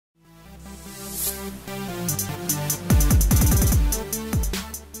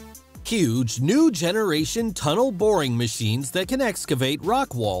Huge new generation tunnel boring machines that can excavate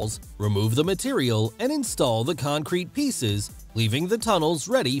rock walls, remove the material, and install the concrete pieces, leaving the tunnels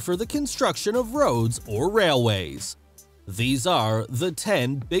ready for the construction of roads or railways. These are the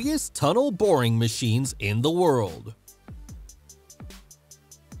 10 biggest tunnel boring machines in the world.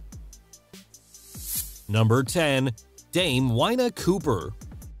 Number 10. Dame Wina Cooper.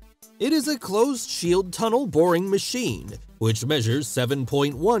 It is a closed-shield tunnel boring machine, which measures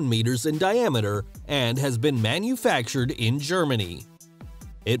 7.1 meters in diameter and has been manufactured in Germany.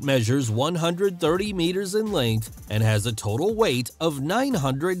 It measures 130 meters in length and has a total weight of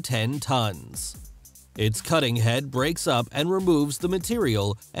 910 tons. Its cutting head breaks up and removes the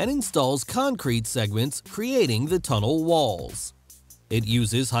material and installs concrete segments, creating the tunnel walls. It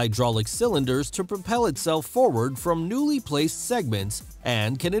uses hydraulic cylinders to propel itself forward from newly placed segments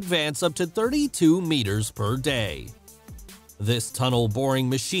and can advance up to 32 meters per day. This tunnel boring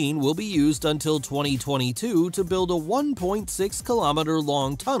machine will be used until 2022 to build a 1.6-kilometer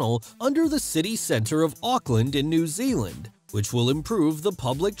long tunnel under the city centre of Auckland in New Zealand, which will improve the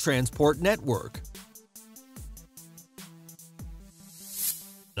public transport network.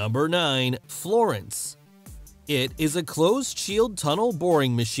 Number 9. Florence. It is a closed-shield tunnel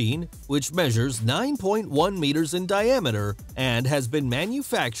boring machine which measures 9.1 meters in diameter and has been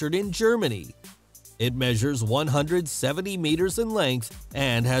manufactured in Germany. It measures 170 meters in length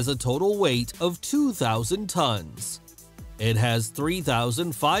and has a total weight of 2,000 tons. It has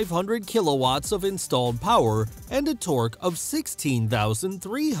 3,500 kilowatts of installed power and a torque of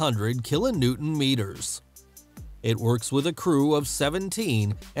 16,300 kilonewton meters. It works with a crew of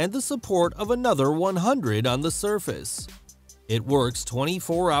 17 and the support of another 100 on the surface. It works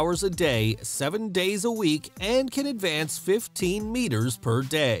 24 hours a day, 7 days a week, and can advance 15 meters per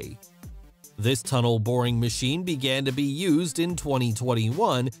day. This tunnel boring machine began to be used in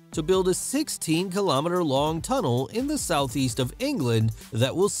 2021 to build a 16-kilometer long tunnel in the southeast of England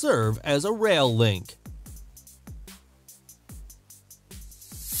that will serve as a rail link.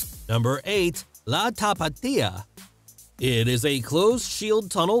 Number 8. La Tapatía. It is a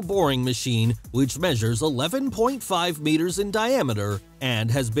closed-shield tunnel boring machine which measures 11.5 meters in diameter and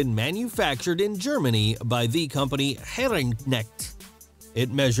has been manufactured in Germany by the company Herrenknecht.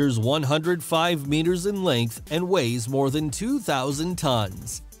 It measures 105 meters in length and weighs more than 2,000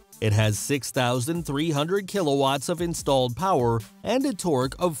 tons. It has 6,300 kilowatts of installed power and a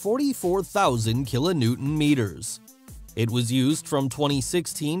torque of 44,000 kilonewton meters. It was used from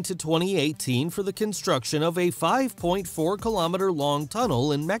 2016 to 2018 for the construction of a 5.4-kilometer long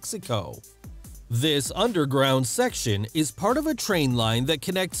tunnel in Mexico. This underground section is part of a train line that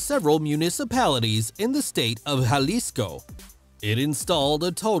connects several municipalities in the state of Jalisco. It installed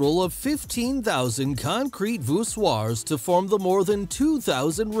a total of 15,000 concrete voussoirs to form the more than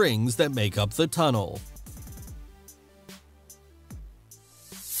 2,000 rings that make up the tunnel.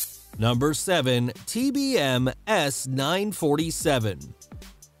 Number 7. TBM S947.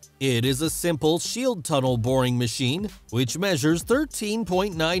 It is a simple shield tunnel boring machine which measures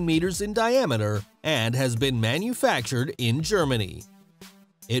 13.9 meters in diameter and has been manufactured in Germany.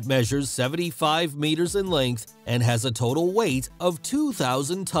 It measures 75 meters in length and has a total weight of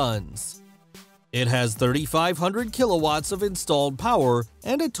 2,000 tons. It has 3,500 kilowatts of installed power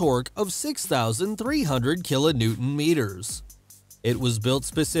and a torque of 6,300 kilonewton meters. It was built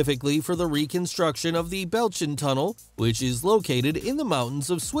specifically for the reconstruction of the Belchen Tunnel, which is located in the mountains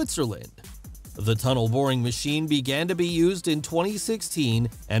of Switzerland. The tunnel boring machine began to be used in 2016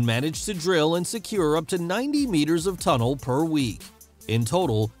 and managed to drill and secure up to 90 meters of tunnel per week. In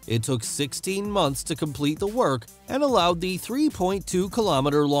total, it took 16 months to complete the work and allowed the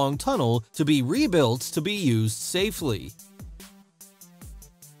 3.2-kilometer long tunnel to be rebuilt to be used safely.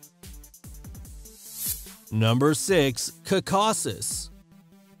 Number 6. Caucasus.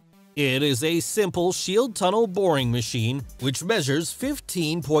 It is a simple shield tunnel boring machine which measures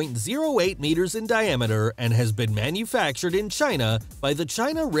 15.08 meters in diameter and has been manufactured in China by the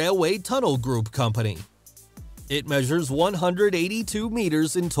China Railway Tunnel Group Company. It measures 182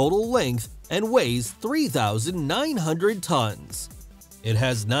 meters in total length and weighs 3,900 tons. It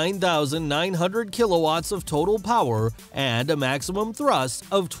has 9,900 kilowatts of total power and a maximum thrust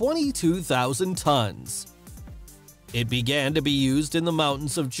of 22,000 tons. It began to be used in the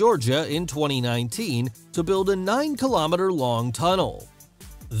mountains of Georgia in 2019 to build a 9-kilometer long tunnel.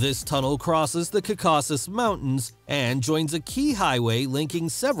 This tunnel crosses the Caucasus Mountains and joins a key highway linking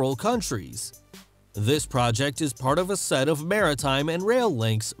several countries. This project is part of a set of maritime and rail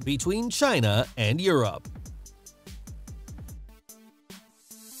links between China and Europe.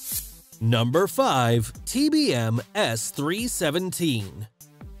 Number 5. TBM S317.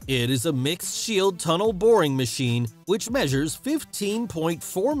 It is a mixed-shield tunnel boring machine which measures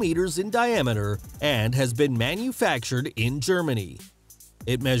 15.4 meters in diameter and has been manufactured in Germany.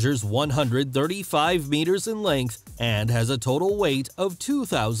 It measures 135 meters in length and has a total weight of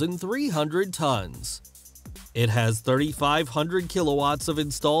 2,300 tons. It has 3,500 kilowatts of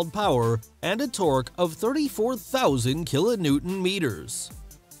installed power and a torque of 34,000 kilonewton meters.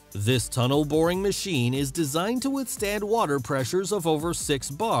 This tunnel boring machine is designed to withstand water pressures of over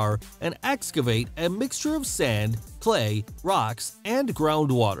 6 bar and excavate a mixture of sand, clay, rocks, and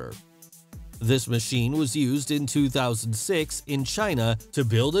groundwater. This machine was used in 2006 in China to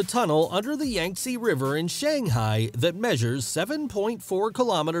build a tunnel under the Yangtze River in Shanghai that measures 7.4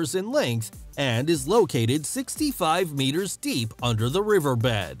 kilometers in length and is located 65 meters deep under the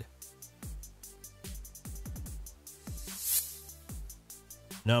riverbed.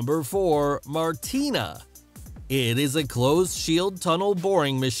 Number 4. Martina. It is a closed-shield tunnel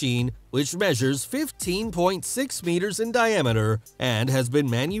boring machine which measures 15.6 meters in diameter and has been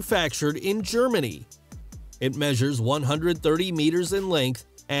manufactured in Germany. It measures 130 meters in length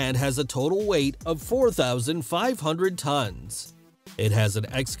and has a total weight of 4,500 tons. It has an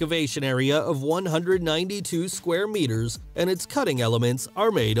excavation area of 192 square meters and its cutting elements are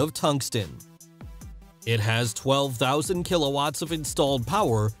made of tungsten. It has 12,000 kilowatts of installed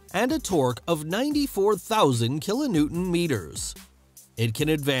power and a torque of 94,000 kilonewton meters. It can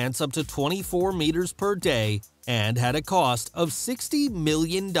advance up to 24 meters per day and had a cost of $60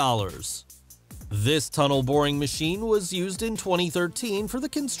 million. This tunnel boring machine was used in 2013 for the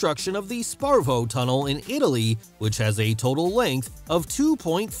construction of the Sparvo Tunnel in Italy, which has a total length of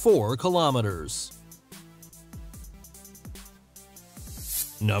 2.4 kilometers.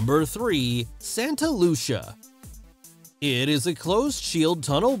 Number 3. Santa Lucia. It is a closed-shield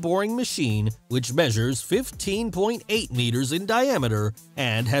tunnel boring machine which measures 15.8 meters in diameter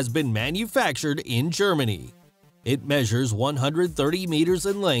and has been manufactured in Germany. It measures 130 meters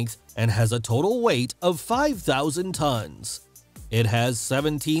in length and has a total weight of 5,000 tons. It has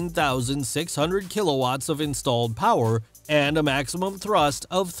 17,600 kilowatts of installed power and a maximum thrust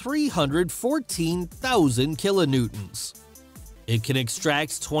of 314,000 kilonewtons. It can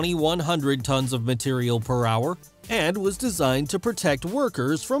extract 2,100 tons of material per hour and was designed to protect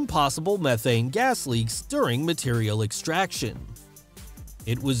workers from possible methane gas leaks during material extraction.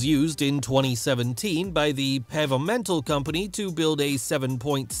 It was used in 2017 by the Pavimental Company to build a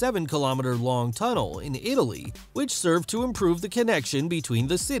 7.7-kilometer-long tunnel in Italy, which served to improve the connection between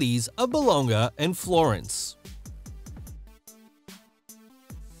the cities of Bologna and Florence.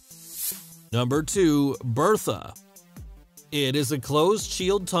 Number 2. Bertha. It is a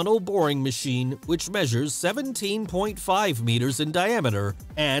closed-shield tunnel boring machine which measures 17.5 meters in diameter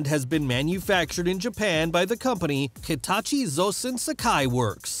and has been manufactured in Japan by the company Hitachi Zosen Sakai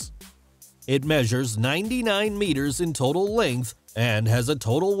Works. It measures 99 meters in total length and has a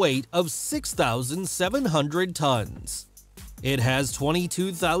total weight of 6,700 tons. It has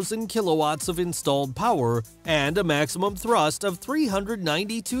 22,000 kilowatts of installed power and a maximum thrust of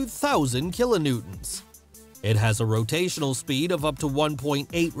 392,000 kilonewtons. It has a rotational speed of up to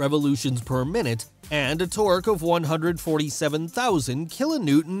 1.8 revolutions per minute and a torque of 147,000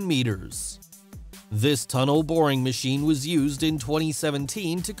 kilonewton meters. This tunnel boring machine was used in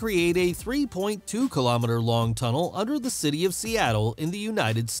 2017 to create a 3.2-kilometer-long tunnel under the city of Seattle in the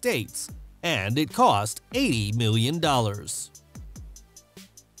United States, and it cost $80 million.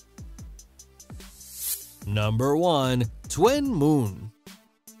 Number 1. Twin Moon.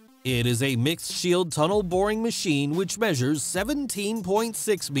 It is a mixed-shield tunnel boring machine which measures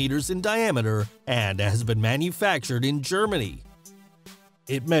 17.6 meters in diameter and has been manufactured in Germany.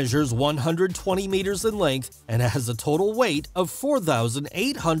 It measures 120 meters in length and has a total weight of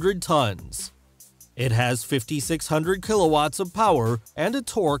 4,800 tons. It has 5,600 kilowatts of power and a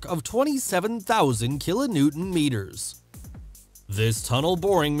torque of 27,000 kilonewton meters. This tunnel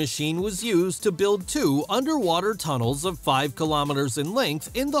boring machine was used to build 2 underwater tunnels of 5 kilometers in length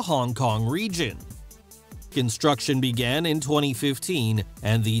in the Hong Kong region. Construction began in 2015,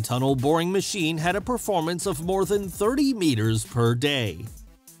 and the tunnel boring machine had a performance of more than 30 meters per day.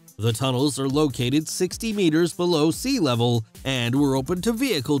 The tunnels are located 60 meters below sea level and were open to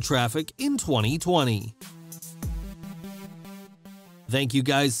vehicle traffic in 2020. Thank you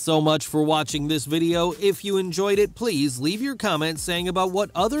guys so much for watching this video. If you enjoyed it, please leave your comments saying about what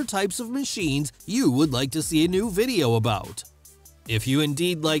other types of machines you would like to see a new video about. If you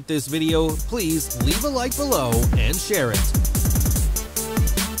indeed like this video, please leave a like below and share it.